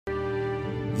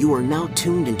You are now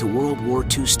tuned into World War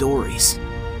II stories.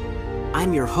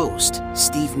 I'm your host,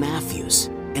 Steve Matthews,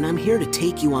 and I'm here to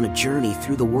take you on a journey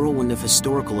through the whirlwind of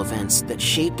historical events that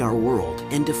shaped our world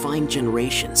and defined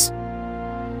generations.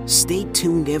 Stay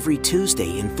tuned every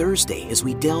Tuesday and Thursday as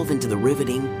we delve into the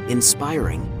riveting,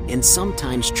 inspiring, and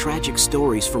sometimes tragic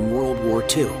stories from World War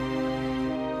II.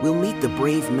 We'll meet the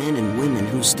brave men and women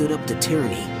who stood up to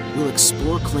tyranny, we'll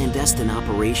explore clandestine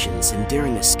operations and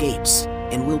daring escapes,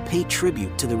 and we'll pay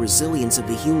tribute to the resilience of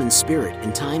the human spirit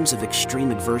in times of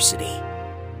extreme adversity.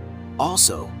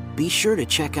 Also, be sure to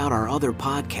check out our other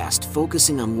podcast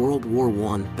focusing on World War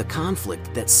I, the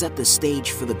conflict that set the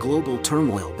stage for the global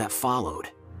turmoil that followed.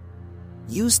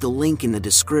 Use the link in the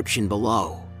description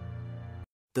below.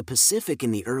 The Pacific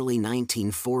in the early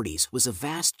 1940s was a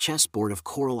vast chessboard of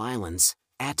coral islands,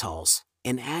 atolls,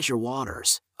 and azure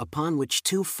waters, upon which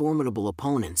two formidable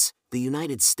opponents, the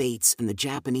United States and the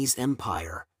Japanese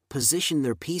Empire, positioned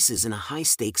their pieces in a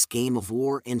high-stakes game of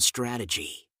war and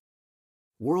strategy.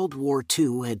 World War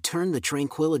II had turned the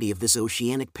tranquility of this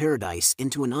oceanic paradise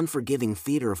into an unforgiving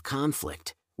theater of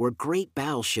conflict, where great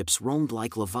battleships roamed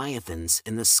like leviathans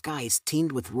and the skies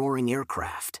teemed with roaring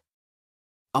aircraft.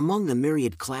 Among the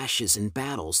myriad clashes and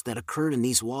battles that occurred in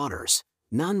these waters,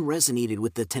 none resonated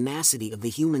with the tenacity of the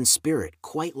human spirit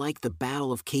quite like the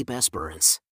Battle of Cape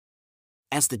Esperance.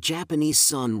 As the Japanese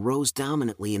sun rose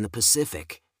dominantly in the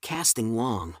Pacific, casting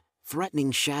long,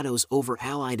 threatening shadows over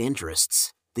Allied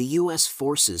interests, the U.S.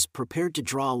 forces prepared to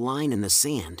draw a line in the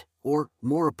sand, or,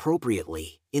 more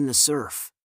appropriately, in the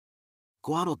surf.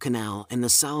 Guadalcanal and the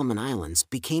Solomon Islands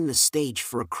became the stage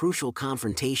for a crucial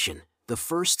confrontation, the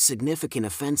first significant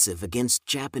offensive against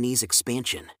Japanese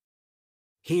expansion.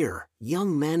 Here,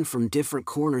 young men from different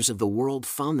corners of the world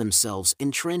found themselves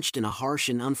entrenched in a harsh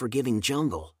and unforgiving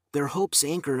jungle, their hopes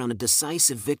anchored on a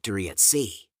decisive victory at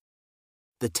sea.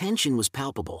 The tension was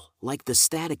palpable, like the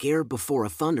static air before a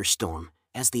thunderstorm,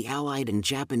 as the Allied and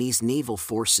Japanese naval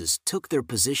forces took their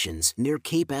positions near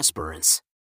Cape Esperance.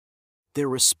 Their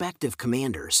respective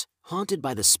commanders, haunted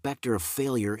by the specter of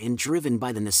failure and driven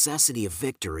by the necessity of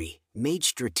victory, made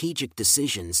strategic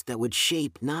decisions that would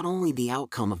shape not only the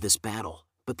outcome of this battle,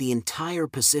 but the entire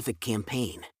Pacific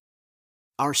campaign.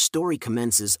 Our story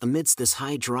commences amidst this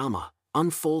high drama,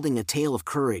 unfolding a tale of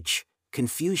courage,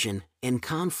 confusion, and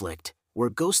conflict, where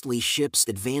ghostly ships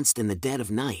advanced in the dead of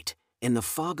night, and the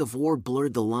fog of war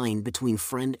blurred the line between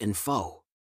friend and foe.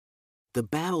 The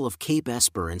Battle of Cape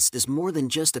Esperance is more than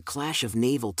just a clash of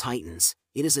naval titans,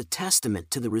 it is a testament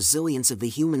to the resilience of the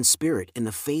human spirit in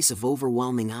the face of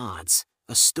overwhelming odds,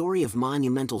 a story of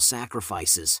monumental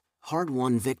sacrifices,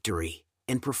 hard-won victory,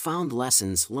 and profound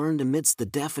lessons learned amidst the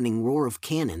deafening roar of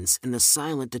cannons and the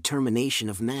silent determination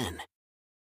of men.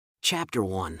 Chapter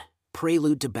 1: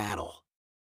 Prelude to Battle.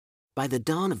 By the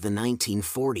dawn of the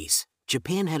 1940s,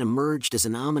 Japan had emerged as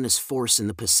an ominous force in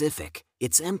the Pacific,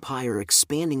 its empire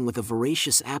expanding with a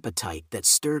voracious appetite that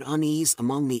stirred unease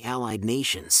among the Allied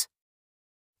nations.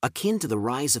 Akin to the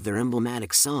rise of their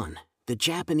emblematic sun, the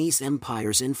Japanese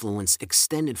Empire's influence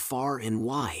extended far and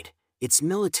wide, its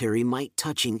military might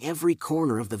touching every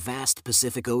corner of the vast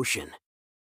Pacific Ocean.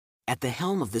 At the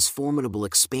helm of this formidable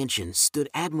expansion stood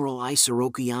Admiral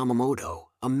Isoroku Yamamoto,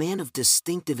 a man of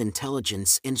distinctive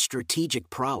intelligence and strategic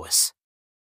prowess.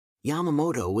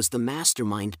 Yamamoto was the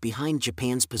mastermind behind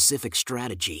Japan's Pacific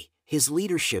strategy, his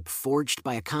leadership forged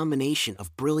by a combination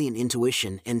of brilliant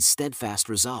intuition and steadfast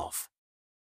resolve.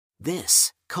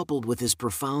 This, coupled with his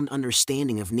profound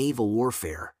understanding of naval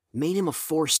warfare, made him a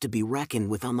force to be reckoned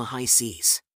with on the high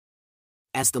seas.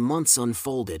 As the months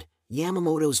unfolded,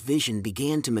 Yamamoto's vision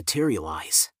began to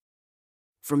materialize.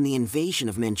 From the invasion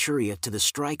of Manchuria to the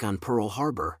strike on Pearl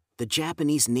Harbor, the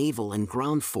Japanese naval and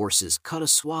ground forces cut a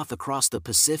swath across the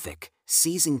Pacific,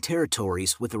 seizing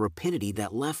territories with a rapidity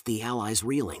that left the Allies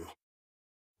reeling.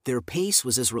 Their pace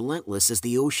was as relentless as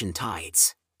the ocean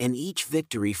tides, and each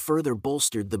victory further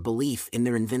bolstered the belief in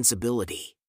their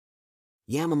invincibility.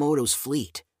 Yamamoto's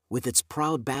fleet, with its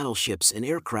proud battleships and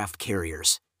aircraft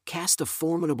carriers, cast a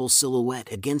formidable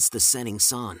silhouette against the setting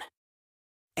sun.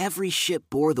 Every ship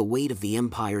bore the weight of the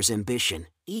Empire's ambition,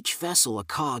 each vessel a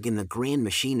cog in the grand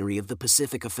machinery of the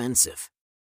Pacific offensive.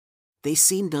 They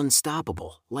seemed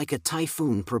unstoppable, like a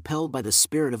typhoon propelled by the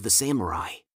spirit of the samurai.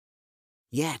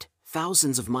 Yet,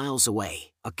 thousands of miles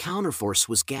away, a counterforce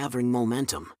was gathering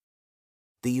momentum.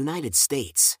 The United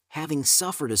States, having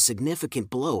suffered a significant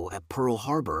blow at Pearl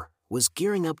Harbor, was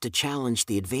gearing up to challenge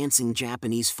the advancing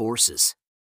Japanese forces.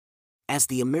 As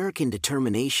the American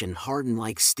determination hardened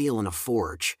like steel in a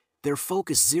forge, their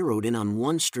focus zeroed in on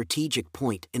one strategic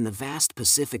point in the vast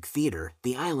Pacific theater,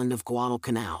 the island of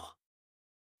Guadalcanal.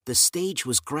 The stage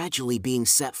was gradually being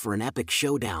set for an epic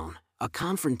showdown, a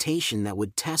confrontation that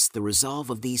would test the resolve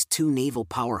of these two naval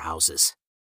powerhouses.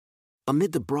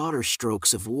 Amid the broader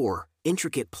strokes of war,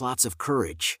 intricate plots of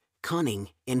courage, cunning,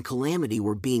 and calamity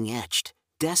were being etched,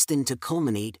 destined to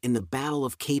culminate in the Battle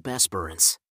of Cape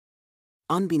Esperance.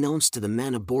 Unbeknownst to the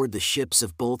men aboard the ships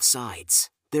of both sides,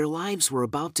 their lives were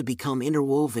about to become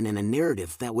interwoven in a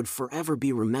narrative that would forever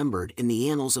be remembered in the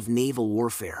annals of naval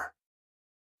warfare.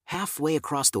 Halfway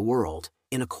across the world,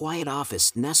 in a quiet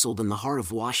office nestled in the heart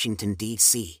of Washington,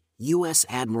 D.C., U.S.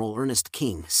 Admiral Ernest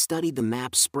King studied the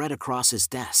map spread across his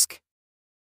desk.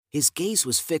 His gaze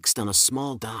was fixed on a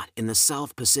small dot in the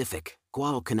South Pacific,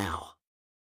 Guadalcanal.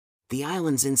 The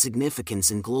island's insignificance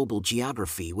in global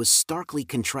geography was starkly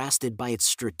contrasted by its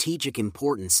strategic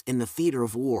importance in the theater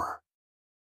of war.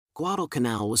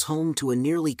 Guadalcanal was home to a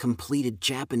nearly completed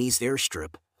Japanese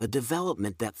airstrip, a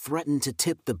development that threatened to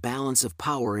tip the balance of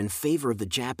power in favor of the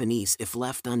Japanese if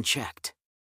left unchecked.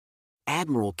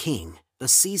 Admiral King, a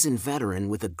seasoned veteran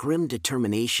with a grim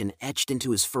determination etched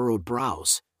into his furrowed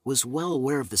brows, was well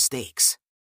aware of the stakes.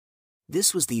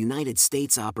 This was the United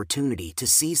States' opportunity to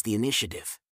seize the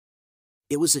initiative.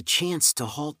 It was a chance to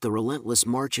halt the relentless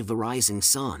march of the rising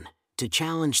sun, to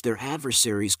challenge their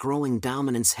adversaries' growing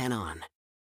dominance head-on.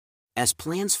 As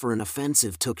plans for an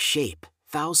offensive took shape,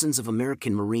 thousands of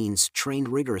American Marines trained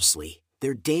rigorously,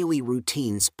 their daily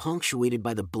routines punctuated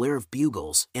by the blare of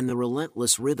bugles and the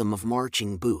relentless rhythm of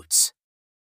marching boots.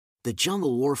 The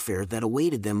jungle warfare that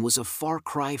awaited them was a far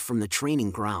cry from the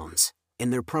training grounds,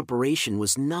 and their preparation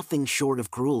was nothing short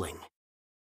of grueling.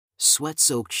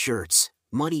 Sweat-soaked shirts,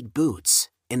 muddied boots,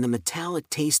 and the metallic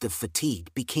taste of fatigue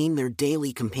became their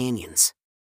daily companions.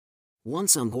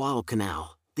 Once on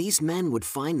Guadalcanal, these men would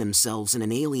find themselves in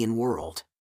an alien world.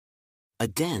 A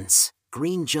dense,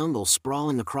 green jungle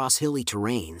sprawling across hilly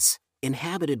terrains,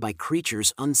 inhabited by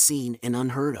creatures unseen and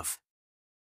unheard of.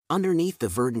 Underneath the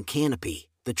verdant canopy,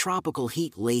 the tropical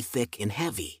heat lay thick and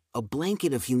heavy, a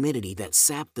blanket of humidity that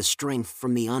sapped the strength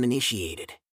from the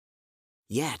uninitiated.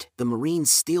 Yet, the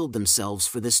Marines steeled themselves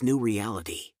for this new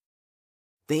reality.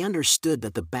 They understood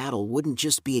that the battle wouldn't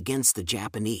just be against the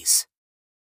Japanese.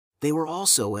 They were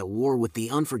also at war with the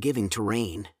unforgiving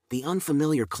terrain, the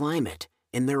unfamiliar climate,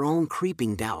 and their own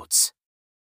creeping doubts.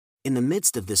 In the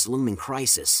midst of this looming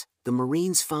crisis, the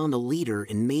Marines found a leader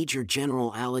in Major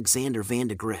General Alexander Van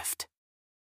de Grift.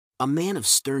 A man of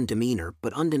stern demeanor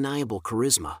but undeniable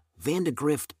charisma, Van de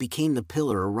Grift became the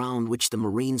pillar around which the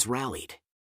Marines rallied.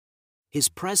 His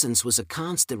presence was a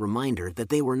constant reminder that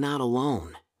they were not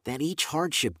alone, that each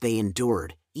hardship they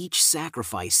endured, each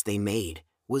sacrifice they made,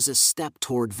 was a step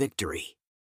toward victory.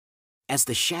 As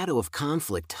the shadow of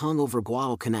conflict hung over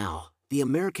Guadalcanal, the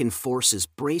American forces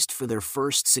braced for their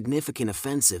first significant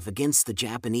offensive against the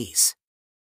Japanese.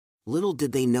 Little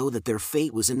did they know that their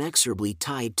fate was inexorably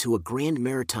tied to a grand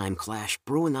maritime clash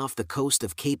brewing off the coast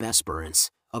of Cape Esperance,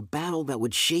 a battle that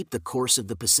would shape the course of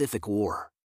the Pacific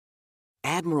War.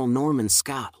 Admiral Norman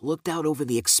Scott looked out over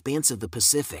the expanse of the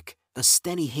Pacific, a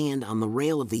steady hand on the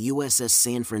rail of the USS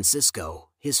San Francisco,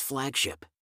 his flagship.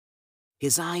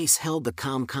 His eyes held the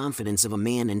calm confidence of a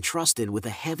man entrusted with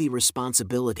a heavy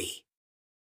responsibility.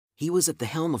 He was at the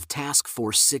helm of Task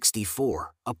Force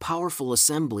 64, a powerful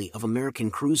assembly of American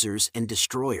cruisers and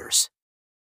destroyers.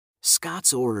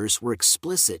 Scott's orders were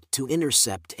explicit: to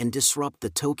intercept and disrupt the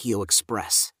Tokyo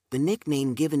Express, the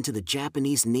nickname given to the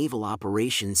Japanese naval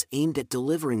operations aimed at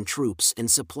delivering troops and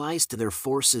supplies to their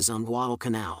forces on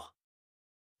Guadalcanal.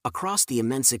 Across the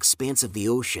immense expanse of the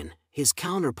ocean, his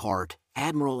counterpart,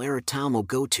 Admiral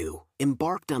WW2,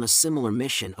 embarked on a similar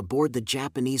mission aboard the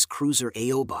Japanese cruiser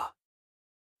Aoba.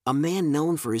 A man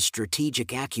known for his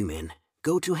strategic acumen,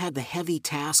 WW2 had the heavy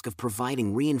task of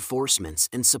providing reinforcements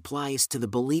and supplies to the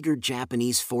beleaguered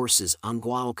Japanese forces on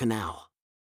Guadalcanal.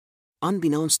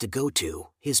 Unbeknownst to WW2,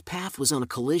 his path was on a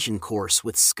collision course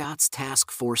with Scott's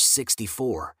Task Force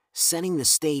 64, setting the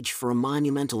stage for a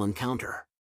monumental encounter.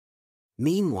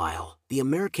 Meanwhile, the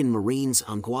American Marines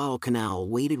on Guadalcanal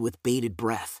waited with bated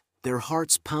breath, their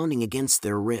hearts pounding against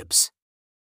their ribs.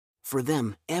 For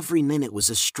them, every minute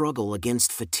was a struggle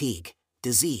against fatigue,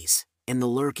 disease, and the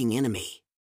lurking enemy.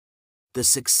 The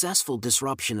successful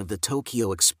disruption of the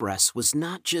Tokyo Express was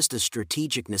not just a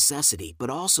strategic necessity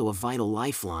but also a vital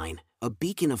lifeline, a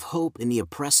beacon of hope in the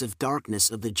oppressive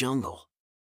darkness of the jungle.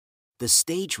 The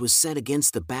stage was set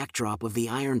against the backdrop of the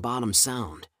Iron Bottom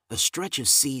Sound, a stretch of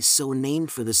sea so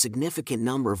named for the significant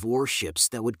number of warships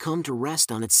that would come to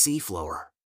rest on its seafloor.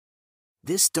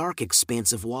 This dark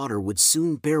expanse of water would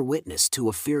soon bear witness to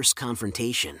a fierce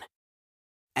confrontation.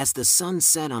 As the sun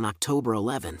set on October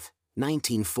 11,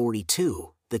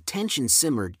 1942, the tension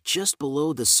simmered just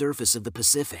below the surface of the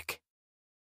Pacific.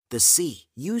 The sea,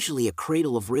 usually a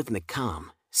cradle of rhythmic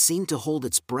calm, seemed to hold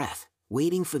its breath,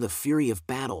 waiting for the fury of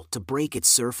battle to break its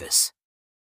surface.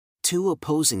 Two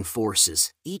opposing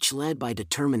forces, each led by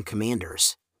determined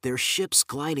commanders, their ships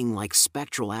gliding like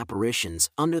spectral apparitions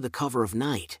under the cover of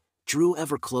night, drew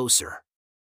ever closer.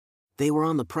 They were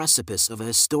on the precipice of a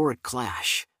historic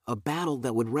clash, a battle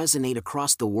that would resonate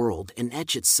across the world and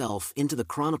etch itself into the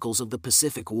chronicles of the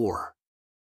Pacific War.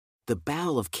 The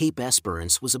Battle of Cape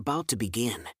Esperance was about to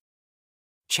begin.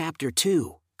 Chapter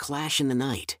 2: Clash in the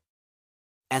Night.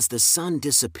 As the sun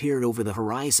disappeared over the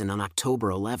horizon on October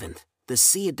 11th, the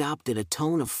sea adopted a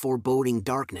tone of foreboding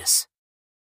darkness.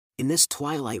 In this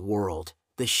twilight world,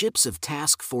 the ships of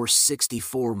Task Force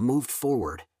 64 moved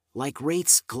forward, like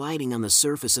wraiths gliding on the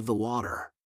surface of the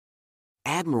water.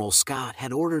 Admiral Scott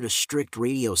had ordered a strict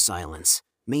radio silence,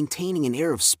 maintaining an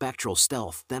air of spectral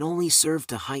stealth that only served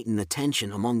to heighten the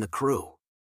tension among the crew.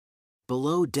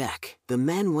 Below deck, the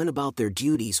men went about their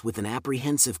duties with an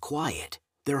apprehensive quiet,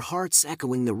 their hearts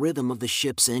echoing the rhythm of the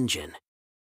ship's engine.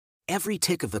 Every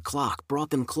tick of the clock brought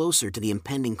them closer to the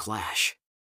impending clash.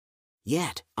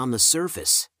 Yet, on the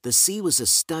surface, the sea was a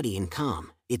study in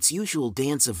calm, its usual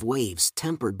dance of waves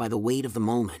tempered by the weight of the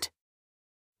moment.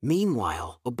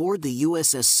 Meanwhile, aboard the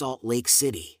USS Salt Lake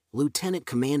City, Lieutenant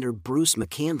Commander Bruce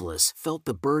McCandless felt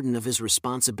the burden of his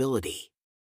responsibility.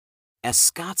 As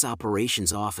Scott's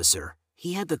operations officer,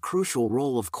 he had the crucial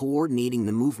role of coordinating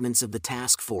the movements of the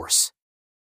task force.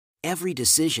 Every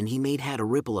decision he made had a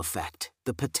ripple effect,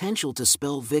 the potential to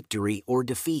spell victory or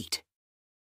defeat.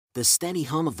 The steady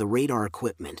hum of the radar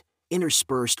equipment,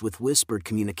 interspersed with whispered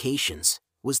communications,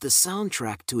 was the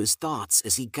soundtrack to his thoughts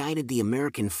as he guided the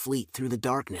American fleet through the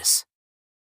darkness.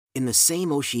 In the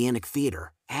same oceanic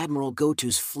theater, Admiral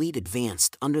Goto's fleet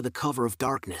advanced under the cover of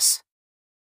darkness.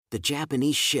 The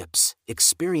Japanese ships,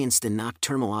 experienced in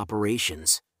nocturnal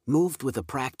operations, moved with a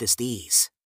practiced ease.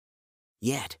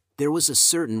 Yet, there was a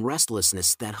certain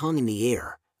restlessness that hung in the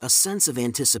air, a sense of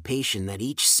anticipation that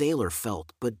each sailor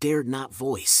felt but dared not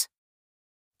voice.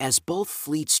 As both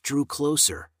fleets drew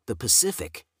closer, the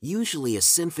Pacific, usually a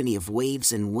symphony of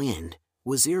waves and wind,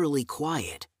 was eerily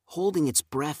quiet, holding its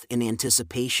breath in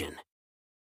anticipation.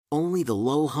 Only the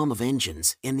low hum of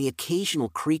engines and the occasional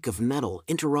creak of metal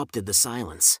interrupted the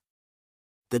silence.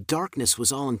 The darkness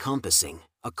was all-encompassing,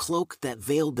 a cloak that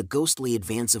veiled the ghostly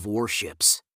advance of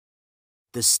warships.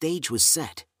 The stage was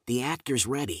set, the actors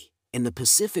ready, and the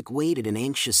Pacific waited in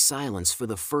anxious silence for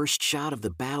the first shot of the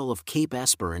Battle of Cape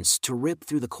Esperance to rip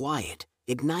through the quiet,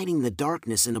 igniting the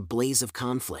darkness in a blaze of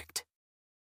conflict.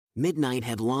 Midnight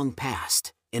had long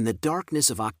passed, and the darkness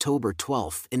of October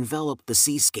 12th enveloped the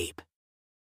seascape.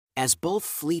 As both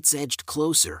fleets edged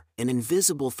closer, an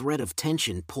invisible thread of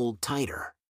tension pulled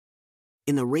tighter.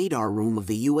 In the radar room of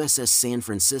the USS San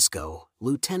Francisco,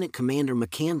 Lieutenant Commander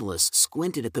McCandless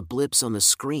squinted at the blips on the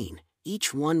screen,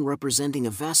 each one representing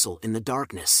a vessel in the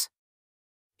darkness.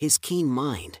 His keen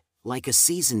mind, like a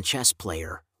seasoned chess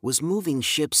player, was moving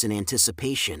ships in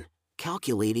anticipation,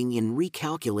 calculating and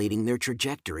recalculating their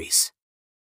trajectories.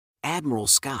 Admiral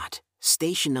Scott,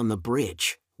 stationed on the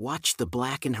bridge, watched the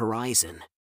blackened horizon.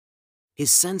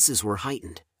 His senses were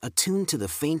heightened, attuned to the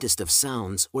faintest of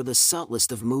sounds or the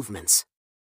subtlest of movements.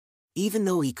 Even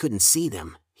though he couldn't see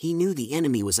them, he knew the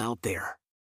enemy was out there.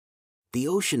 The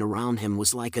ocean around him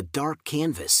was like a dark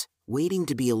canvas, waiting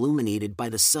to be illuminated by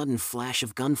the sudden flash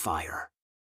of gunfire.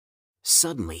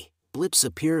 Suddenly, blips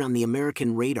appeared on the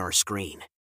American radar screen.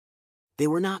 They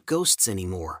were not ghosts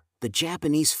anymore, the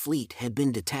Japanese fleet had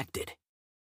been detected.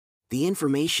 The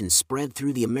information spread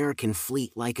through the American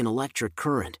fleet like an electric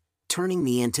current, turning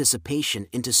the anticipation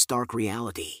into stark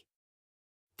reality.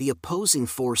 The opposing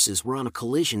forces were on a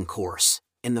collision course,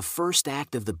 and the first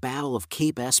act of the Battle of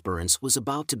Cape Esperance was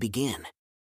about to begin.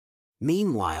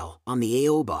 Meanwhile, on the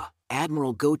Aoba,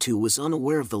 Admiral Goto was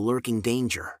unaware of the lurking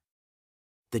danger.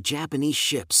 The Japanese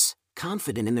ships,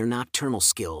 confident in their nocturnal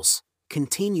skills,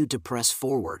 continued to press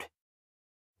forward.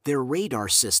 Their radar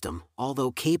system,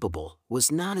 although capable,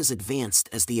 was not as advanced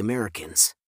as the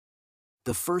Americans.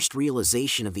 The first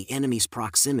realization of the enemy's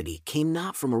proximity came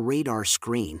not from a radar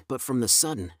screen but from the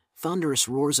sudden, thunderous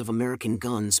roars of American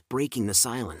guns breaking the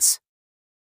silence.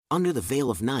 Under the veil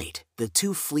of night, the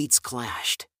two fleets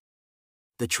clashed.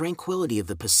 The tranquility of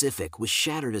the Pacific was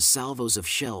shattered as salvos of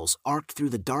shells arced through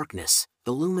the darkness,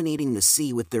 illuminating the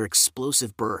sea with their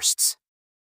explosive bursts.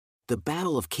 The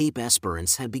Battle of Cape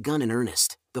Esperance had begun in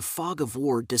earnest, the fog of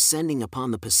war descending upon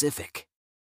the Pacific.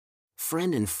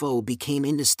 Friend and foe became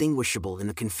indistinguishable in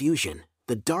the confusion,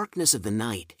 the darkness of the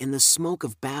night and the smoke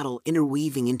of battle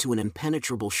interweaving into an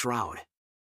impenetrable shroud.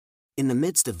 In the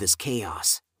midst of this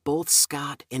chaos, both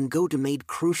Scott and Goto made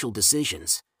crucial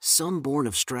decisions, some born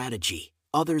of strategy,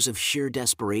 others of sheer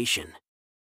desperation.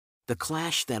 The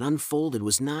clash that unfolded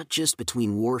was not just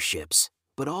between warships,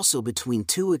 but also between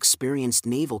two experienced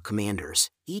naval commanders,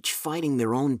 each fighting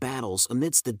their own battles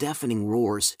amidst the deafening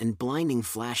roars and blinding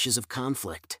flashes of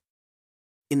conflict.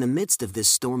 In the midst of this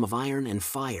storm of iron and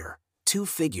fire, two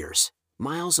figures,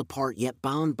 miles apart yet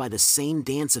bound by the same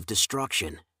dance of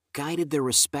destruction, guided their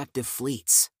respective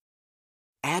fleets.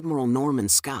 Admiral Norman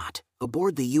Scott,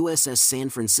 aboard the USS San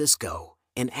Francisco,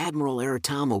 and Admiral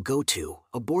Aritomo Goto,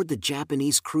 aboard the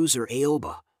Japanese cruiser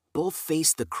Aoba, both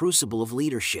faced the crucible of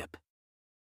leadership.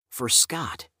 For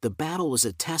Scott, the battle was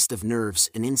a test of nerves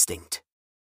and instinct.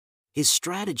 His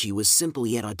strategy was simple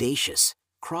yet audacious: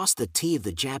 cross the T of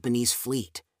the Japanese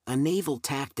fleet, a naval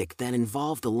tactic that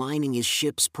involved aligning his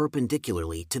ships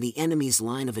perpendicularly to the enemy's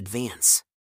line of advance.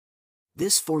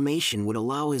 This formation would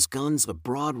allow his guns a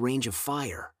broad range of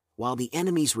fire, while the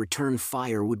enemy's return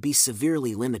fire would be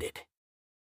severely limited.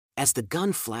 As the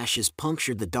gun flashes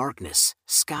punctured the darkness,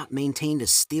 Scott maintained a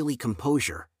steely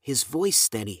composure, his voice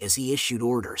steady as he issued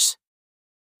orders.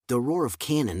 The roar of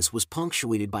cannons was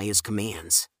punctuated by his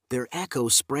commands, their echo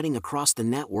spreading across the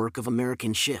network of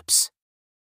American ships.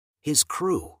 His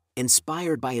crew,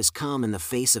 inspired by his calm in the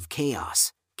face of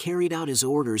chaos, carried out his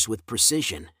orders with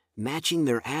precision, matching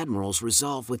their admiral's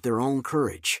resolve with their own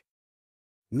courage.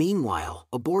 Meanwhile,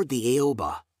 aboard the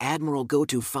Aoba, Admiral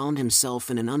Goto found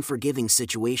himself in an unforgiving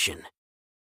situation.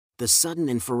 The sudden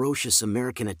and ferocious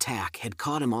American attack had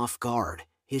caught him off guard,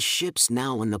 his ships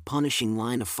now in the punishing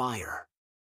line of fire.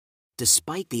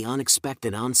 Despite the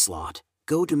unexpected onslaught,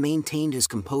 Goto maintained his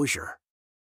composure.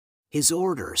 His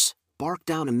orders,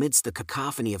 barked out amidst the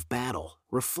cacophony of battle,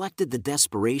 reflected the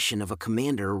desperation of a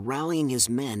commander rallying his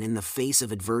men in the face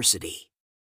of adversity.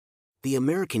 The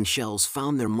American shells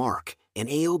found their mark, and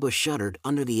Aoba shuddered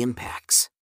under the impacts.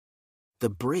 The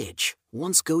bridge,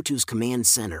 once Goto's command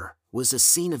center, was a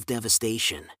scene of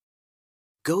devastation.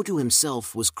 Goto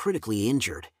himself was critically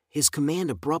injured, his command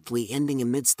abruptly ending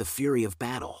amidst the fury of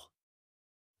battle.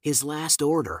 His last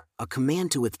order, a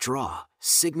command to withdraw,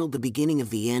 signaled the beginning of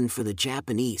the end for the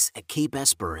Japanese at Cape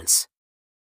Esperance.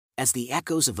 As the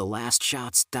echoes of the last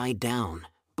shots died down,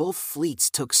 both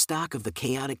fleets took stock of the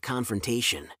chaotic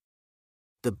confrontation.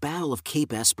 The Battle of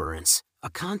Cape Esperance, a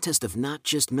contest of not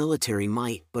just military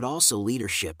might but also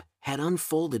leadership, had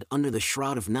unfolded under the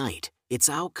shroud of night, its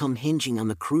outcome hinging on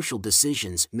the crucial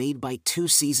decisions made by two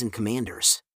seasoned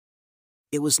commanders.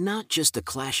 It was not just a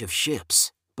clash of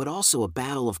ships, but also a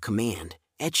battle of command,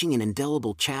 etching an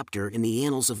indelible chapter in the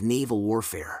annals of naval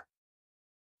warfare.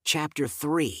 Chapter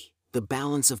 3: The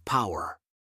Balance of Power.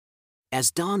 As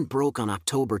dawn broke on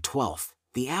October 12th,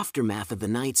 the aftermath of the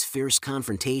night's fierce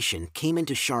confrontation came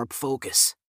into sharp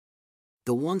focus.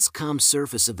 The once calm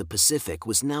surface of the Pacific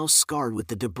was now scarred with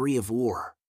the debris of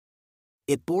war.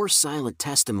 It bore silent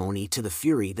testimony to the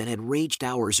fury that had raged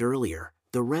hours earlier,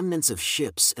 the remnants of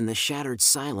ships and the shattered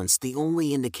silence the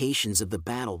only indications of the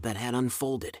battle that had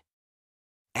unfolded.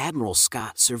 Admiral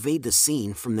Scott surveyed the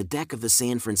scene from the deck of the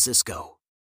San Francisco.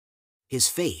 His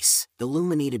face,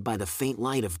 illuminated by the faint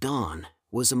light of dawn,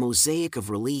 was a mosaic of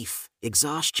relief,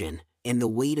 exhaustion, and the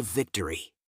weight of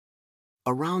victory.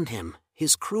 Around him,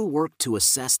 his crew worked to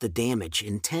assess the damage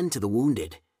and tend to the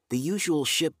wounded, the usual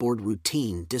shipboard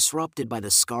routine disrupted by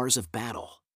the scars of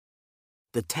battle.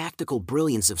 The tactical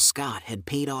brilliance of Scott had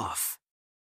paid off.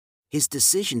 His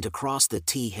decision to cross the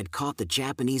T had caught the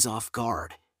Japanese off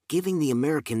guard, giving the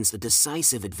Americans a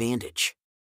decisive advantage.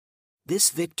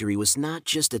 This victory was not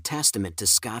just a testament to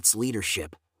Scott's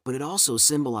leadership, but it also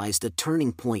symbolized a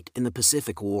turning point in the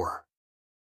Pacific War.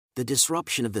 The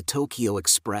disruption of the Tokyo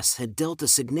Express had dealt a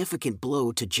significant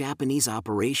blow to Japanese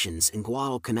operations in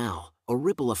Guadalcanal, a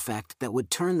ripple effect that would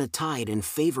turn the tide in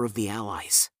favor of the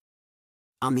Allies.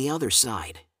 On the other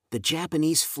side, the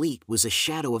Japanese fleet was a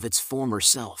shadow of its former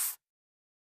self.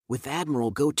 With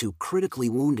Admiral Goto critically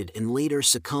wounded and later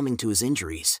succumbing to his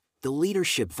injuries, the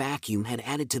leadership vacuum had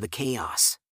added to the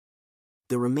chaos.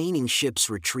 The remaining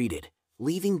ships retreated,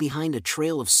 leaving behind a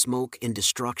trail of smoke and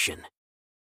destruction.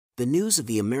 The news of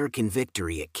the American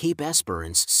victory at Cape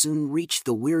Esperance soon reached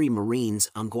the weary Marines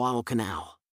on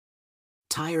Guadalcanal.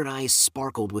 Tired eyes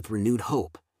sparkled with renewed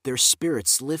hope, their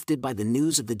spirits lifted by the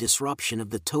news of the disruption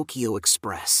of the Tokyo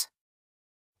Express.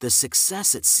 The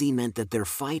success at sea meant that their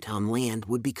fight on land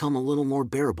would become a little more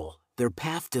bearable, their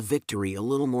path to victory a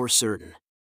little more certain.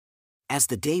 As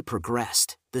the day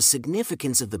progressed, the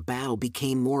significance of the battle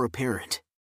became more apparent.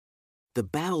 The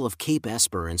Battle of Cape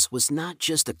Esperance was not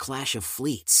just a clash of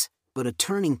fleets, but a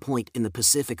turning point in the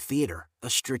Pacific theater, a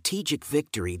strategic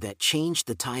victory that changed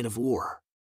the tide of war.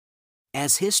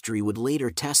 As history would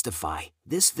later testify,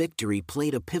 this victory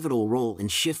played a pivotal role in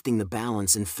shifting the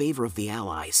balance in favor of the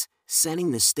Allies,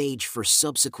 setting the stage for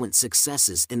subsequent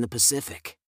successes in the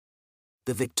Pacific.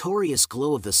 The victorious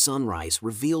glow of the sunrise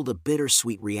revealed a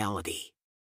bittersweet reality.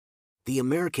 The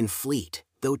American fleet,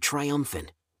 though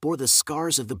triumphant, bore the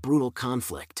scars of the brutal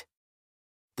conflict.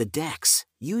 The decks,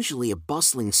 usually a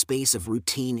bustling space of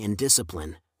routine and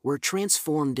discipline, were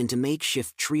transformed into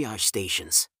makeshift triage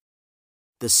stations.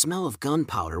 The smell of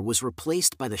gunpowder was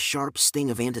replaced by the sharp sting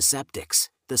of antiseptics,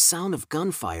 the sound of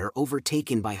gunfire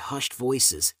overtaken by hushed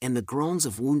voices and the groans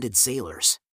of wounded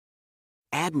sailors.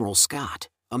 Admiral Scott,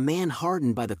 a man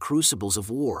hardened by the crucibles of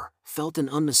war, felt an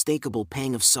unmistakable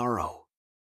pang of sorrow.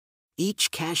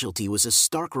 Each casualty was a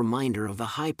stark reminder of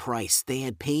the high price they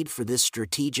had paid for this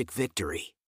strategic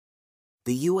victory.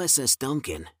 The USS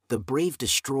Duncan, the brave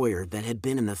destroyer that had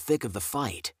been in the thick of the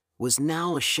fight, was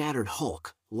now a shattered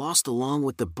hulk, lost along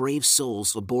with the brave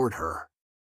souls aboard her.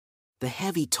 The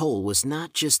heavy toll was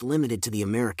not just limited to the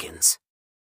Americans.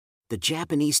 The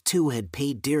Japanese too had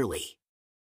paid dearly.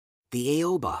 The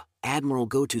Aoba, Admiral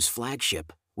Goto's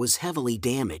flagship, was heavily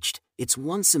damaged, its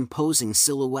once imposing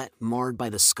silhouette marred by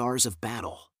the scars of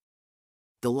battle.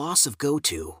 The loss of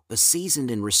Goto, a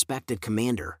seasoned and respected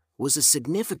commander, was a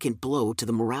significant blow to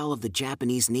the morale of the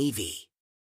Japanese Navy.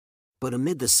 But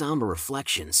amid the somber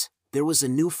reflections, there was a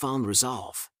newfound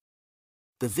resolve.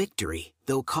 The victory,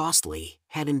 though costly,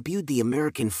 had imbued the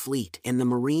American fleet and the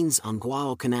Marines on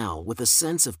Guadalcanal with a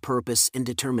sense of purpose and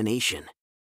determination.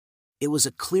 It was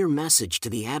a clear message to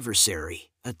the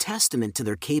adversary, a testament to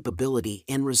their capability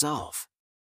and resolve.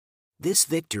 This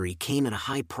victory came at a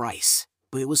high price,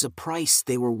 but it was a price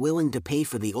they were willing to pay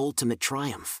for the ultimate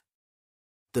triumph.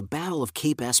 The Battle of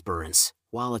Cape Esperance,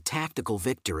 while a tactical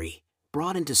victory,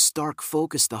 brought into stark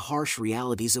focus the harsh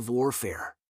realities of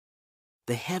warfare.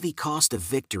 The heavy cost of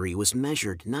victory was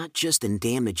measured not just in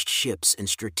damaged ships and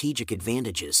strategic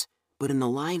advantages, but in the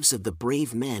lives of the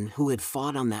brave men who had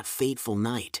fought on that fateful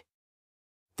night.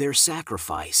 Their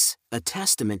sacrifice, a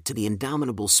testament to the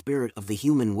indomitable spirit of the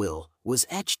human will, was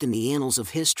etched in the annals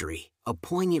of history, a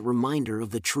poignant reminder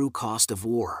of the true cost of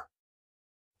war.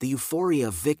 The euphoria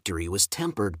of victory was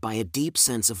tempered by a deep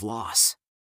sense of loss.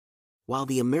 While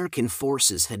the American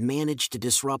forces had managed to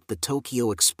disrupt the Tokyo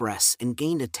Express and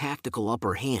gained a tactical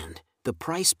upper hand, the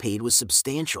price paid was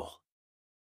substantial.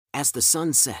 As the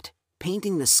sun set,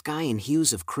 painting the sky in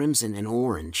hues of crimson and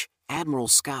orange, Admiral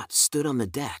Scott stood on the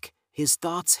deck, his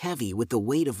thoughts heavy with the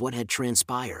weight of what had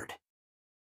transpired.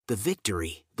 The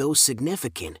victory, though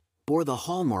significant, bore the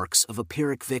hallmarks of a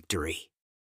Pyrrhic victory.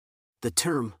 The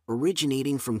term,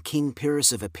 originating from King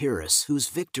Pyrrhus of Epirus, whose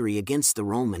victory against the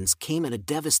Romans came at a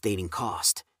devastating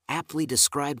cost, aptly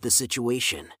described the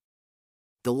situation.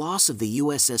 The loss of the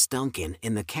USS Duncan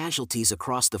and the casualties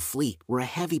across the fleet were a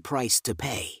heavy price to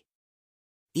pay.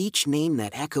 Each name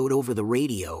that echoed over the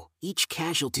radio, each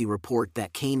casualty report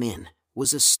that came in,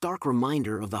 was a stark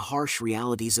reminder of the harsh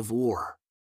realities of war.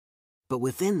 But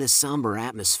within this somber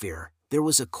atmosphere, there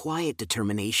was a quiet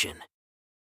determination.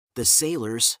 The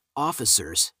sailors,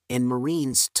 officers, and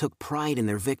Marines took pride in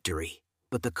their victory,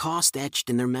 but the cost etched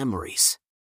in their memories.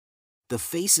 The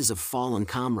faces of fallen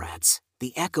comrades,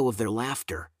 the echo of their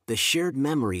laughter, the shared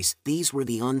memories, these were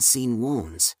the unseen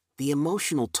wounds, the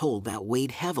emotional toll that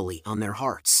weighed heavily on their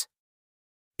hearts.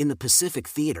 In the Pacific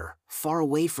theater, far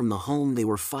away from the home they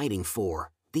were fighting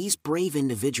for, these brave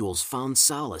individuals found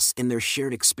solace in their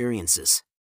shared experiences.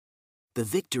 The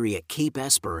victory at Cape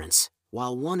Esperance,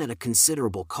 while won at a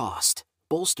considerable cost,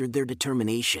 bolstered their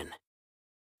determination.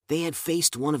 They had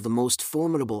faced one of the most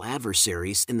formidable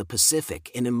adversaries in the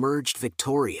Pacific and emerged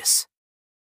victorious.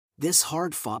 This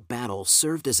hard-fought battle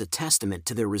served as a testament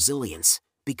to their resilience,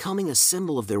 becoming a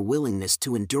symbol of their willingness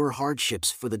to endure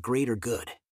hardships for the greater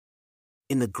good.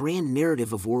 In the grand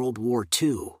narrative of World War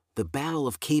II, the Battle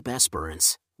of Cape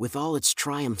Esperance, with all its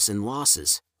triumphs and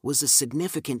losses, was a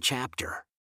significant chapter.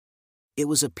 It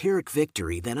was a Pyrrhic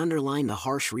victory that underlined the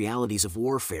harsh realities of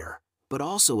warfare, but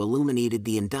also illuminated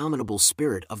the indomitable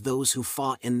spirit of those who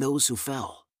fought and those who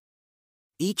fell.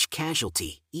 Each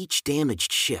casualty, each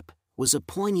damaged ship, was a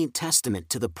poignant testament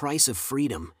to the price of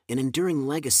freedom, an enduring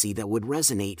legacy that would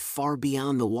resonate far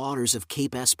beyond the waters of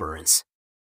Cape Esperance.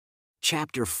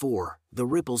 Chapter 4: The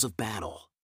Ripples of Battle.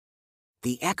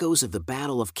 The echoes of the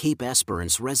Battle of Cape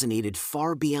Esperance resonated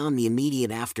far beyond the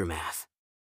immediate aftermath.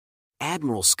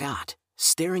 Admiral Scott,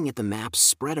 staring at the maps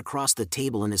spread across the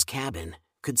table in his cabin,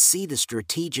 could see the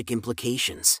strategic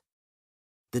implications.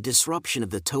 The disruption of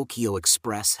the Tokyo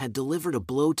Express had delivered a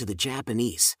blow to the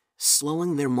Japanese,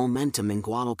 slowing their momentum in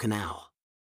Guadalcanal.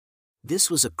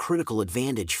 This was a critical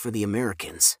advantage for the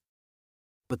Americans.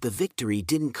 But the victory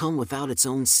didn't come without its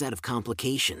own set of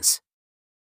complications.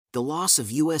 The loss of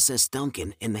USS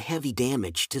Duncan and the heavy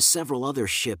damage to several other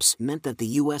ships meant that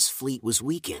the U.S. fleet was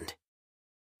weakened.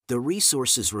 The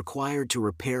resources required to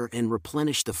repair and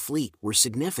replenish the fleet were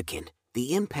significant,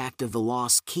 the impact of the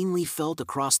loss keenly felt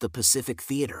across the Pacific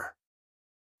theater.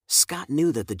 Scott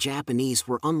knew that the Japanese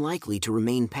were unlikely to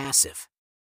remain passive.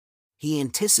 He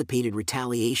anticipated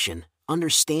retaliation,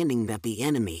 understanding that the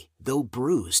enemy, though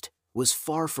bruised, was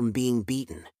far from being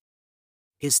beaten.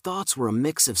 His thoughts were a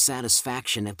mix of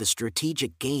satisfaction at the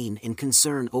strategic gain and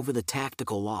concern over the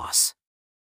tactical loss.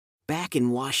 Back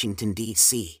in Washington,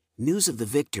 D.C., news of the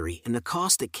victory and the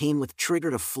cost it came with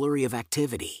triggered a flurry of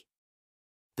activity.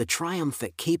 The triumph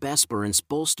at Cape Esperance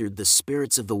bolstered the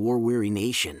spirits of the war-weary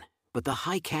nation, but the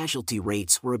high casualty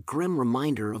rates were a grim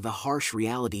reminder of the harsh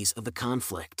realities of the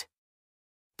conflict.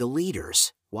 The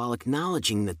leaders, while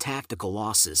acknowledging the tactical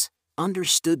losses,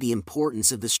 understood the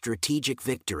importance of the strategic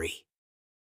victory.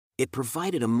 It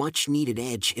provided a much-needed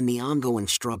edge in the ongoing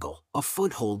struggle, a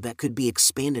foothold that could be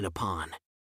expanded upon.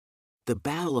 The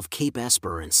Battle of Cape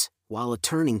Esperance, while a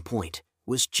turning point,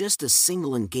 was just a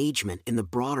single engagement in the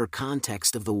broader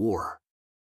context of the war.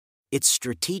 Its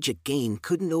strategic gain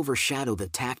couldn't overshadow the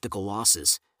tactical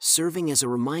losses, serving as a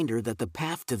reminder that the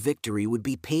path to victory would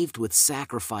be paved with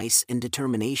sacrifice and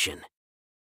determination.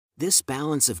 This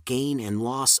balance of gain and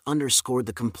loss underscored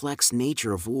the complex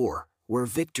nature of war, where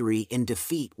victory and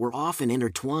defeat were often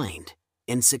intertwined,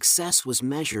 and success was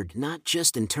measured not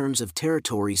just in terms of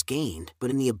territories gained but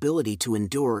in the ability to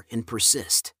endure and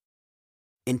persist.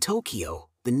 In Tokyo,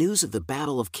 the news of the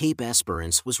Battle of Cape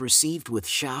Esperance was received with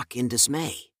shock and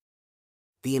dismay.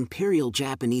 The Imperial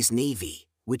Japanese Navy,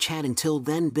 which had until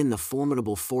then been the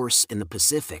formidable force in the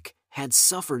Pacific, had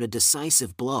suffered a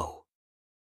decisive blow.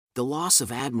 The loss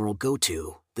of Admiral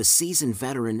Goto, the seasoned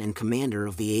veteran and commander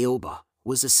of the Aoba,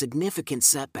 was a significant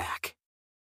setback.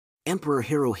 Emperor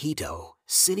Hirohito,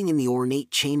 sitting in the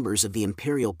ornate chambers of the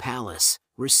imperial palace,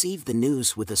 received the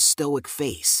news with a stoic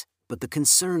face, but the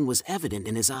concern was evident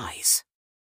in his eyes.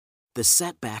 The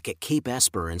setback at Cape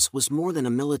Esperance was more than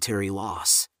a military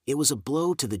loss, it was a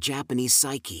blow to the Japanese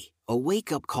psyche, a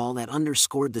wake-up call that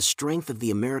underscored the strength of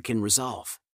the American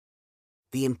resolve.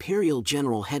 The Imperial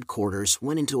General Headquarters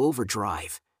went into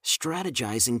overdrive,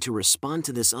 strategizing to respond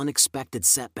to this unexpected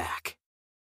setback.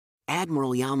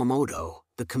 Admiral Yamamoto,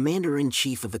 the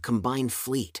commander-in-chief of the combined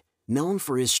fleet, known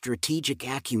for his strategic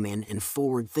acumen and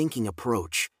forward-thinking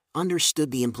approach,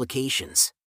 understood the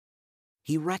implications.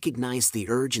 He recognized the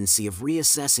urgency of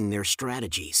reassessing their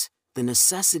strategies, the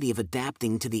necessity of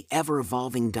adapting to the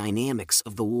ever-evolving dynamics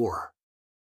of the war.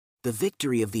 The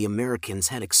victory of the Americans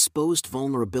had exposed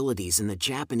vulnerabilities in the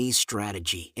Japanese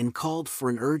strategy and called for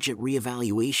an urgent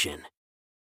reevaluation.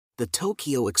 The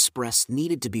Tokyo Express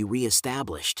needed to be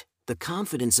re-established, the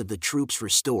confidence of the troops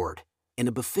restored, and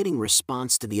a befitting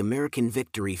response to the American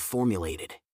victory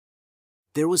formulated.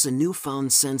 There was a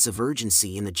newfound sense of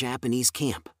urgency in the Japanese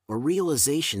camp, a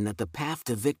realization that the path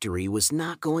to victory was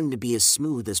not going to be as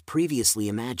smooth as previously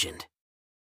imagined.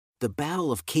 The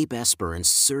Battle of Cape Esperance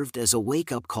served as a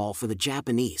wake-up call for the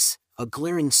Japanese, a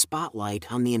glaring spotlight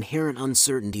on the inherent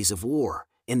uncertainties of war,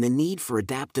 and the need for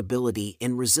adaptability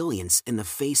and resilience in the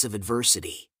face of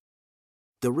adversity.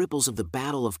 The ripples of the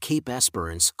Battle of Cape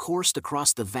Esperance coursed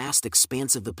across the vast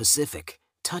expanse of the Pacific,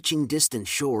 touching distant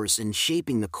shores and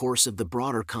shaping the course of the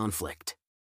broader conflict.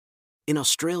 In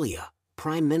Australia,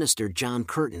 Prime Minister John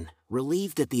Curtin,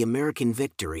 relieved at the American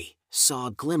victory, saw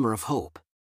a glimmer of hope.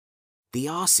 The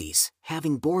Aussies,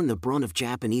 having borne the brunt of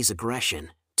Japanese aggression,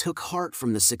 took heart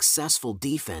from the successful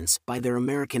defense by their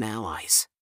American allies.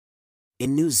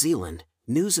 In New Zealand,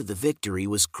 news of the victory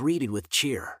was greeted with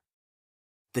cheer.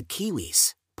 The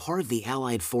Kiwis, part of the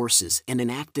Allied forces and an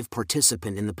active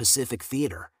participant in the Pacific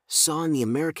theater, saw in the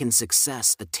American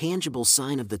success a tangible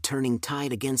sign of the turning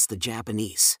tide against the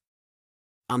Japanese.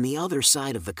 On the other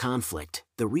side of the conflict,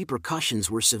 the repercussions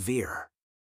were severe.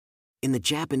 In the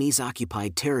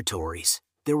Japanese-occupied territories,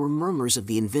 there were murmurs of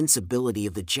the invincibility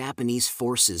of the Japanese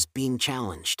forces being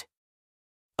challenged.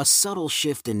 A subtle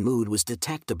shift in mood was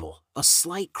detectable, a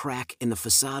slight crack in the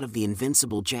facade of the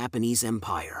invincible Japanese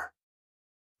Empire.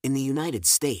 In the United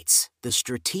States, the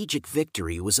strategic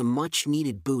victory was a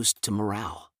much-needed boost to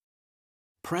morale.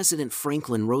 President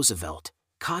Franklin Roosevelt,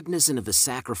 cognizant of the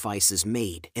sacrifices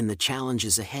made and the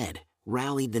challenges ahead,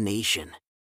 rallied the nation.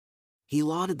 He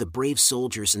lauded the brave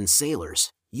soldiers and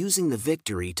sailors, using the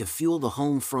victory to fuel the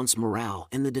home front's morale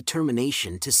and the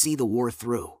determination to see the war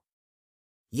through.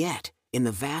 Yet, in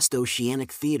the vast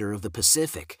oceanic theater of the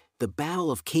Pacific, The Battle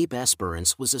of Cape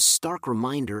Esperance was a stark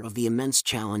reminder of the immense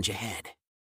challenge ahead.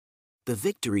 The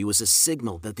victory was a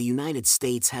signal that the United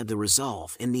States had the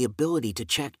resolve and the ability to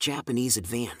check Japanese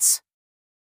advance.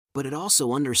 But it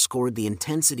also underscored the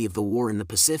intensity of the war in the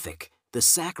Pacific, the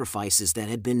sacrifices that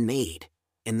had been made,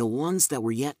 and the ones that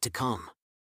were yet to come.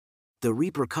 The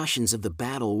repercussions of the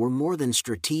battle were more than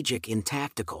strategic and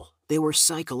tactical, they were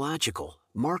psychological,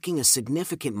 marking a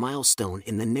significant milestone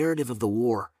in the narrative of the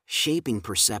war, shaping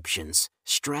perceptions,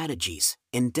 strategies,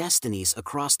 and destinies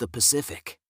across the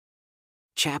Pacific.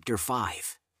 Chapter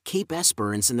 5: Cape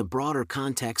Esperance in the broader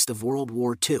context of World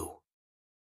War II.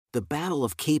 The Battle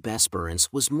of Cape Esperance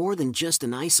was more than just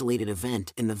an isolated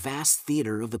event in the vast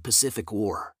theater of the Pacific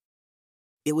War.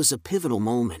 It was a pivotal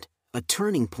moment, a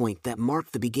turning point that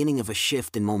marked the beginning of a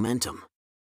shift in momentum.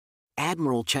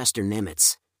 Admiral Chester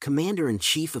Nimitz,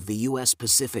 Commander-in-Chief of the U.S.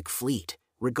 Pacific Fleet,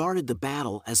 regarded the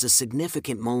battle as a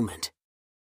significant moment.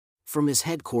 From his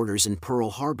headquarters in Pearl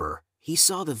Harbor, he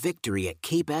saw the victory at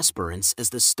Cape Esperance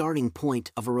as the starting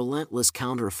point of a relentless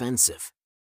counteroffensive.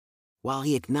 While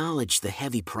he acknowledged the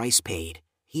heavy price paid,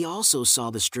 he also saw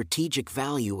the strategic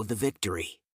value of the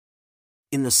victory.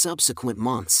 In the subsequent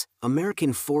months,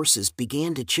 American forces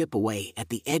began to chip away at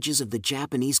the edges of the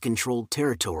Japanese-controlled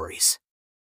territories.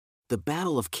 The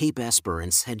Battle of Cape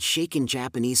Esperance had shaken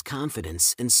Japanese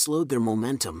confidence and slowed their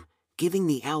momentum, giving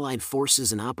the Allied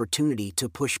forces an opportunity to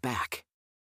push back.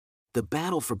 The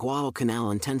battle for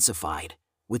Guadalcanal intensified,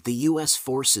 with the U.S.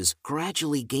 forces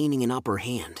gradually gaining an upper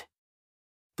hand.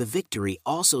 The victory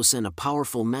also sent a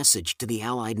powerful message to the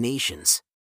Allied nations.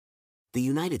 The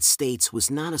United States was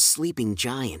not a sleeping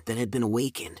giant that had been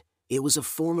awakened, it was a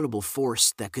formidable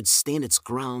force that could stand its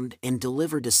ground and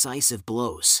deliver decisive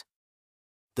blows.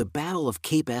 The Battle of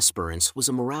Cape Esperance was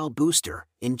a morale booster,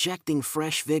 injecting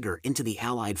fresh vigor into the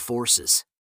Allied forces.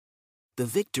 The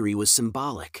victory was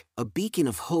symbolic, a beacon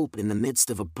of hope in the midst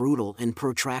of a brutal and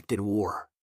protracted war.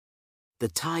 The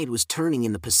tide was turning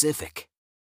in the Pacific.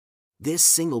 This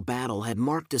single battle had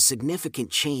marked a significant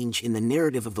change in the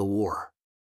narrative of the war.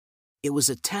 It was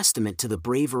a testament to the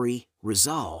bravery,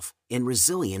 resolve, and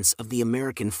resilience of the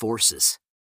American forces.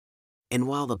 And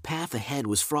while the path ahead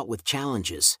was fraught with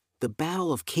challenges, the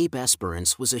Battle of Cape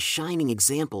Esperance was a shining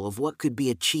example of what could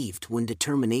be achieved when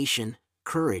determination,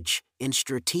 courage, and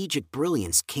strategic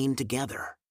brilliance came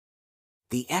together.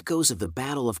 The echoes of the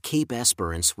Battle of Cape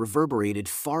Esperance reverberated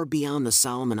far beyond the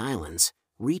Solomon Islands,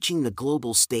 reaching the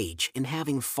global stage and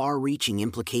having far-reaching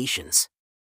implications.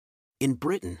 In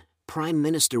Britain, Prime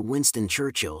Minister Winston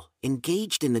Churchill,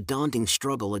 engaged in the daunting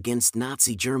struggle against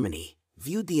Nazi Germany,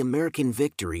 viewed the American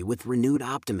victory with renewed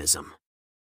optimism.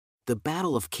 The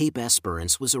Battle of Cape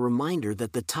Esperance was a reminder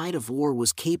that the tide of war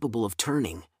was capable of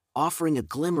turning, offering a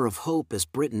glimmer of hope as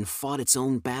Britain fought its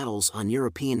own battles on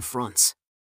European fronts.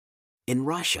 In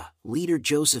Russia, leader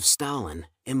Joseph Stalin,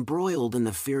 embroiled in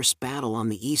the fierce battle on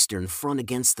the Eastern Front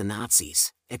against the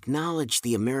Nazis, acknowledged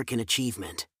the American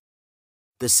achievement.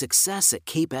 The success at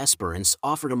Cape Esperance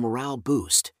offered a morale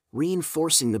boost,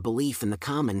 reinforcing the belief in the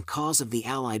common cause of the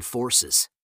Allied forces.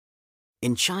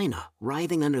 In China,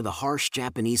 writhing under the harsh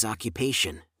Japanese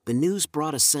occupation, the news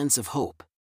brought a sense of hope.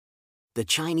 The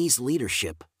Chinese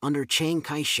leadership, under Chiang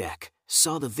Kai-shek,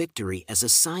 saw the victory as a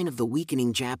sign of the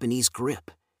weakening Japanese grip,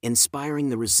 inspiring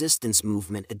the resistance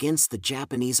movement against the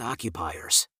Japanese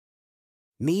occupiers.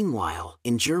 Meanwhile,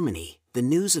 in Germany, the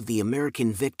news of the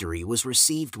American victory was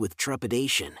received with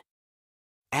trepidation.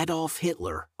 Adolf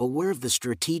Hitler, aware of the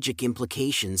strategic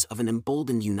implications of an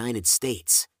emboldened United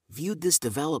States, viewed this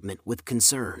development with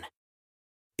concern.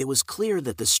 It was clear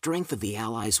that the strength of the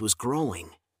Allies was growing,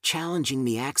 challenging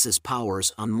the Axis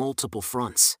powers on multiple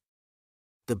fronts.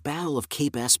 The Battle of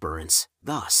Cape Esperance,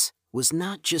 thus, was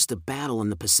not just a battle in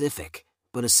the Pacific,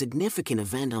 but a significant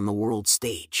event on the world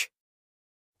stage.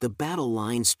 The battle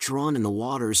lines drawn in the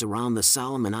waters around the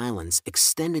Solomon Islands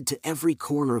extended to every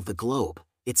corner of the globe,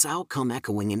 its outcome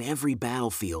echoing in every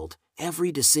battlefield,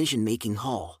 every decision-making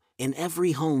hall, and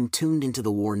every home tuned into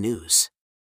the war news.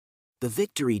 The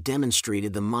victory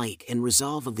demonstrated the might and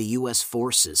resolve of the U.S.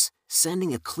 forces,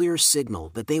 sending a clear signal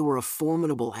that they were a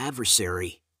formidable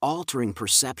adversary, altering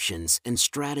perceptions and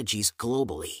strategies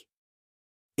globally.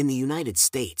 In the United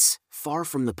States, far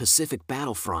from the Pacific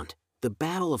battlefront, the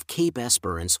Battle of Cape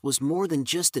Esperance was more than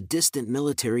just a distant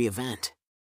military event.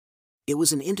 It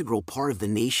was an integral part of the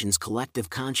nation's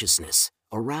collective consciousness,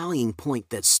 a rallying point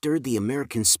that stirred the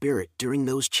American spirit during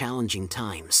those challenging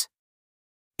times.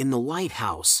 In the White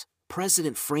House,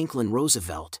 President Franklin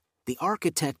Roosevelt, the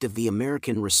architect of the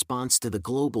American response to the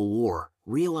global war,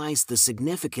 realized the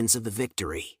significance of the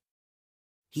victory.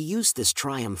 He used this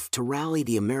triumph to rally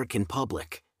the American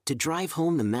public, to to drive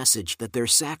home the message that their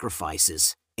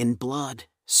sacrifices, in blood,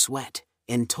 sweat,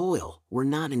 and toil, were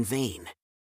not in vain.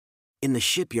 In the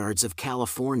shipyards of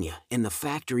California and the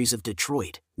factories of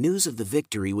Detroit, news of the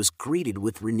victory was greeted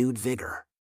with renewed vigor.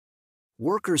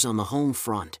 Workers on the home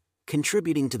front,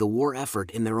 contributing to the war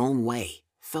effort in their own way,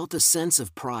 felt a sense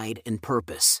of pride and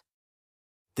purpose.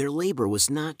 Their labor was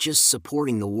not just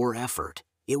supporting the war effort,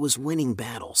 it was winning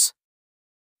battles.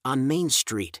 On Main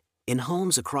Street, in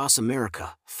homes across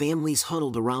America, families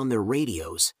huddled around their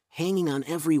radios, hanging on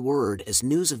every word as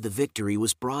news of the victory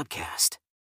was broadcast.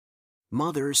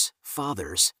 Mothers,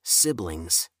 fathers,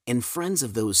 siblings, and friends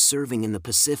of those serving in the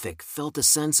Pacific felt a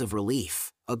sense of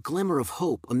relief, a glimmer of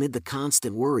hope amid the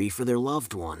constant worry for their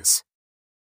loved ones.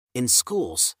 In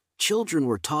schools, children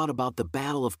were taught about the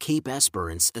Battle of Cape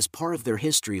Esperance as part of their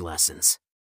history lessons.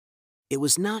 It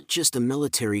was not just a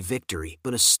military victory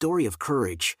but a story of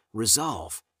courage,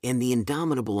 resolve, and the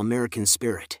indomitable American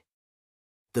spirit.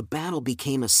 The battle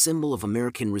became a symbol of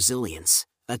American resilience,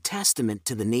 a testament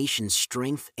to the nation's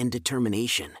strength and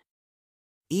determination.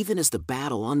 Even as the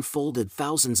battle unfolded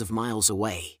thousands of miles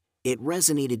away, it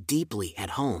resonated deeply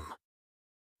at home.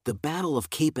 The Battle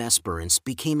of Cape Esperance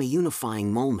became a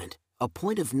unifying moment, a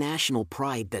point of national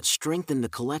pride that strengthened the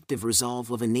collective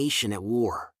resolve of a nation at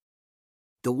war.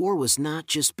 The war was not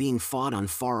just being fought on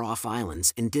far-off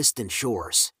islands and distant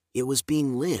shores, it was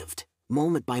being lived,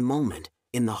 moment by moment,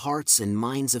 in the hearts and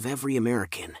minds of every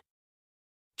American.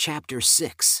 Chapter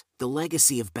 6: The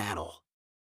Legacy of Battle.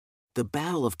 The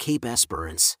Battle of Cape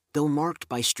Esperance, though marked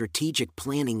by strategic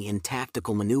planning and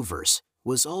tactical maneuvers,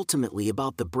 was ultimately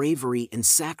about the bravery and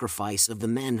sacrifice of the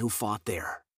men who fought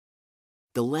there.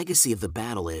 The legacy of the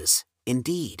battle is,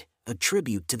 indeed, a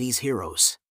tribute to these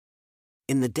heroes.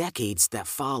 In the decades that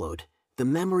followed, the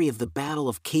memory of the Battle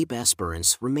of Cape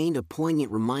Esperance remained a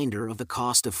poignant reminder of the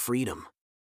cost of freedom.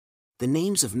 The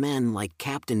names of men like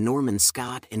Captain Norman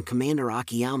Scott and Commander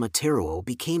Akiyama Teruo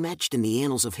became etched in the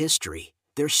annals of history,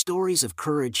 their stories of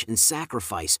courage and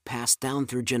sacrifice passed down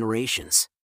through generations.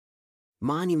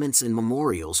 Monuments and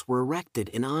memorials were erected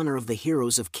in honor of the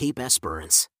heroes of Cape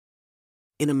Esperance.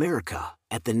 In America,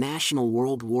 at the National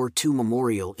World War II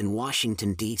Memorial in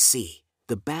Washington, D.C.,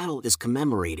 the battle is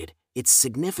commemorated, its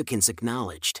significance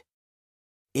acknowledged.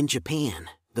 In Japan,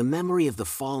 the memory of the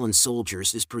fallen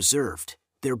soldiers is preserved,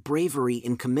 their bravery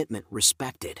and commitment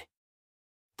respected.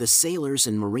 The sailors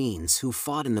and Marines who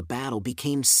fought in the battle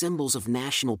became symbols of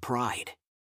national pride.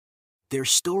 Their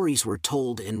stories were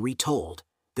told and retold,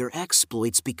 their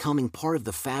exploits becoming part of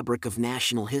the fabric of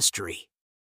national history.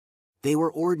 They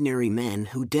were ordinary men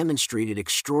who demonstrated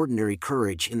extraordinary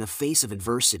courage in the face of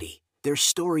adversity, their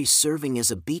stories serving as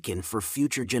a beacon for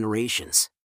future generations.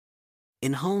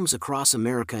 In homes across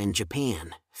America and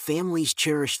Japan, families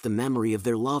cherished the memory of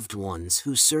their loved ones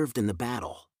who served in the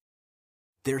battle.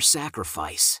 Their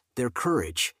sacrifice, their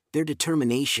courage, their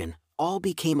determination, all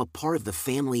became a part of the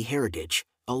family heritage,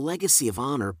 a legacy of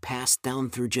honor passed down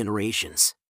through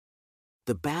generations.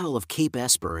 The Battle of Cape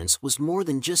Esperance was more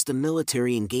than just a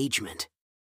military engagement.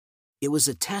 It was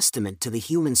a testament to the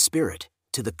human spirit,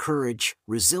 to the courage,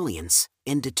 resilience,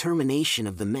 and determination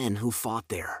of the men who fought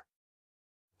there.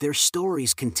 Their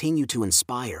stories continue to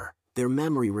inspire, their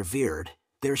memory revered,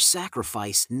 their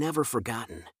sacrifice never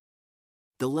forgotten.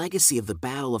 The legacy of the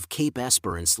Battle of Cape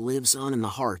Esperance lives on in the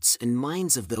hearts and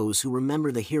minds of those who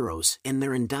remember the heroes and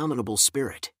their indomitable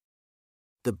spirit.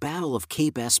 The Battle of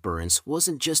Cape Esperance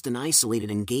wasn't just an isolated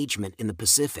engagement in the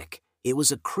Pacific, it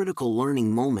was a critical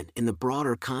learning moment in the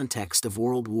broader context of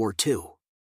World War II.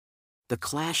 The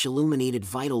clash illuminated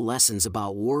vital lessons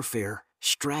about warfare,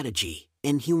 strategy,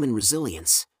 and human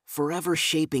resilience, forever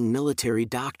shaping military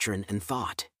doctrine and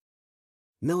thought.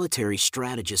 Military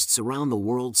strategists around the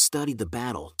world studied the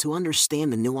battle to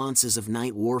understand the nuances of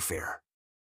night warfare.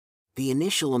 The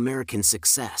initial American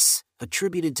success,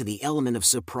 attributed to the element of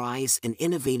surprise and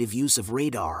innovative use of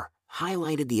radar,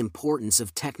 highlighted the importance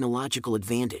of technological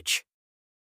advantage.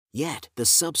 Yet, the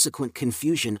subsequent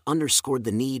confusion underscored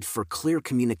the need for clear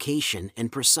communication and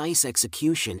precise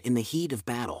execution in the heat of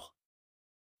battle.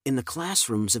 In the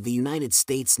classrooms of the United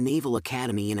States Naval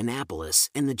Academy in Annapolis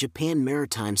and the Japan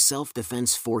Maritime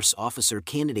Self-Defense Force Officer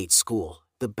Candidate School,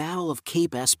 the Battle of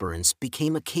Cape Esperance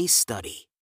became a case study.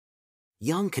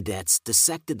 Young cadets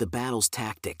dissected the battle's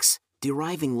tactics,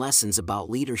 deriving lessons about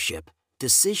leadership,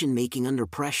 decision-making under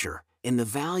pressure, and the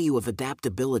value of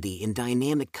adaptability in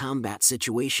dynamic combat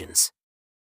situations.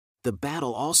 The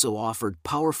battle also offered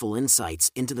powerful insights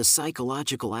into the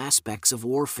psychological aspects of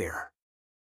warfare.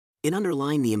 It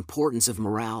underlined the importance of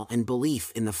morale and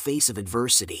belief in the face of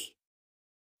adversity.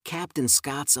 Captain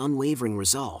Scott's unwavering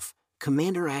resolve,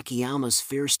 Commander Akiyama's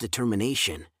fierce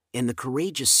determination, and the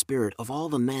courageous spirit of all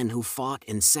the men who fought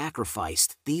and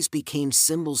sacrificed, these became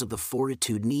symbols of the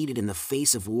fortitude needed in the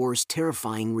face of war's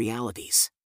terrifying realities.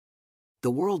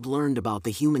 The world learned about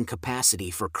the human capacity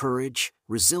for courage,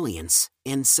 resilience,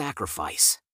 and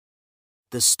sacrifice.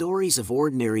 The stories of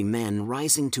ordinary men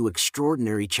rising to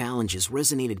extraordinary challenges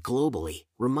resonated globally,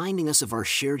 reminding us of our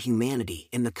shared humanity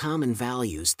and the common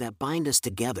values that bind us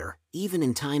together, even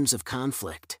in times of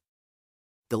conflict.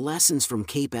 The lessons from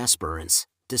Cape Esperance,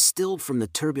 distilled from the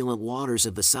turbulent waters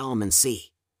of the Solomon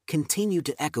Sea, continue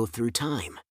to echo through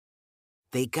time.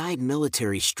 They guide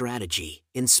military strategy,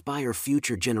 inspire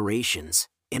future generations,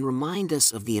 and remind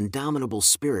us of the indomitable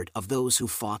spirit of those who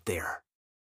fought there.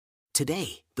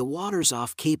 Today, the waters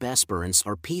off Cape Esperance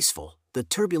are peaceful, the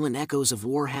turbulent echoes of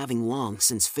war having long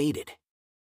since faded.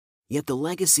 Yet the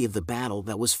legacy of the battle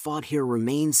that was fought here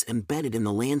remains embedded in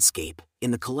the landscape,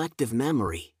 in the collective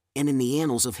memory, and in the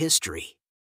annals of history.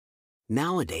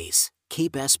 Nowadays,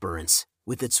 Cape Esperance,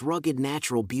 with its rugged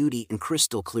natural beauty and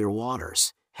crystal-clear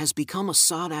waters, has become a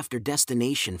sought-after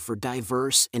destination for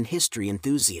diverse and history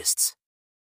enthusiasts.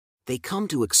 They come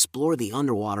to explore the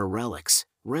underwater relics,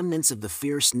 remnants of the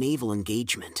fierce naval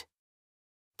engagement.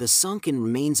 The sunken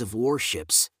remains of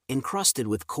warships, encrusted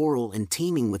with coral and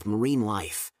teeming with marine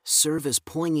life, serve as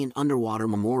poignant underwater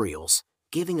memorials,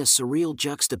 giving a surreal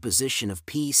juxtaposition of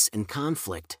peace and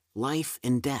conflict, life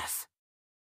and death.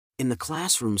 In the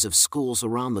classrooms of schools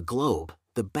around the globe,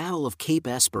 the Battle of Cape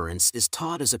Esperance is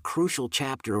taught as a crucial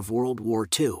chapter of World War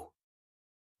II.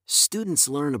 Students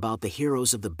learn about the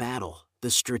heroes of the battle, the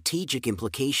strategic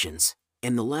implications,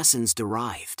 and the lessons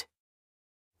derived.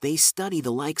 They study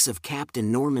the likes of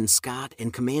Captain Norman Scott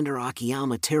and Commander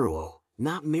Akiyama Teruo,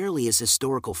 not merely as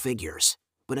historical figures,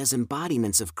 but as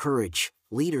embodiments of courage,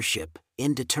 leadership,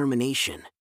 and determination.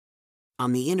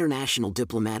 On the international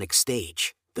diplomatic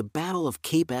stage, the Battle of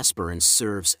Cape Esperance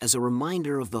serves as a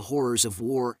reminder of the horrors of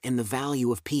war and the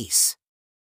value of peace.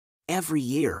 Every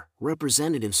year,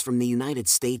 representatives from the United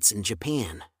States and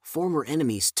Japan, former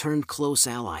enemies turned close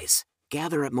allies,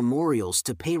 gather at memorials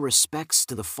to pay respects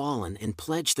to the fallen and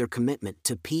pledge their commitment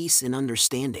to peace and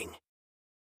understanding.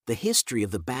 The history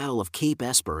of the Battle of Cape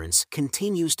Esperance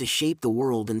continues to shape the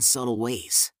world in subtle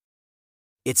ways.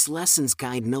 Its lessons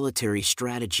guide military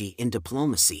strategy and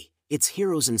diplomacy, its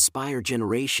heroes inspire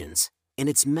generations, and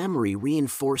its memory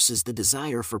reinforces the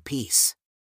desire for peace.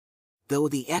 Though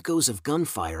the echoes of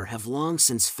gunfire have long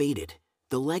since faded,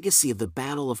 the legacy of the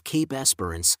Battle of Cape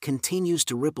Esperance continues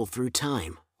to ripple through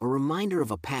time, a reminder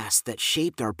of a past that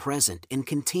shaped our present and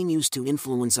continues to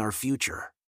influence our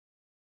future.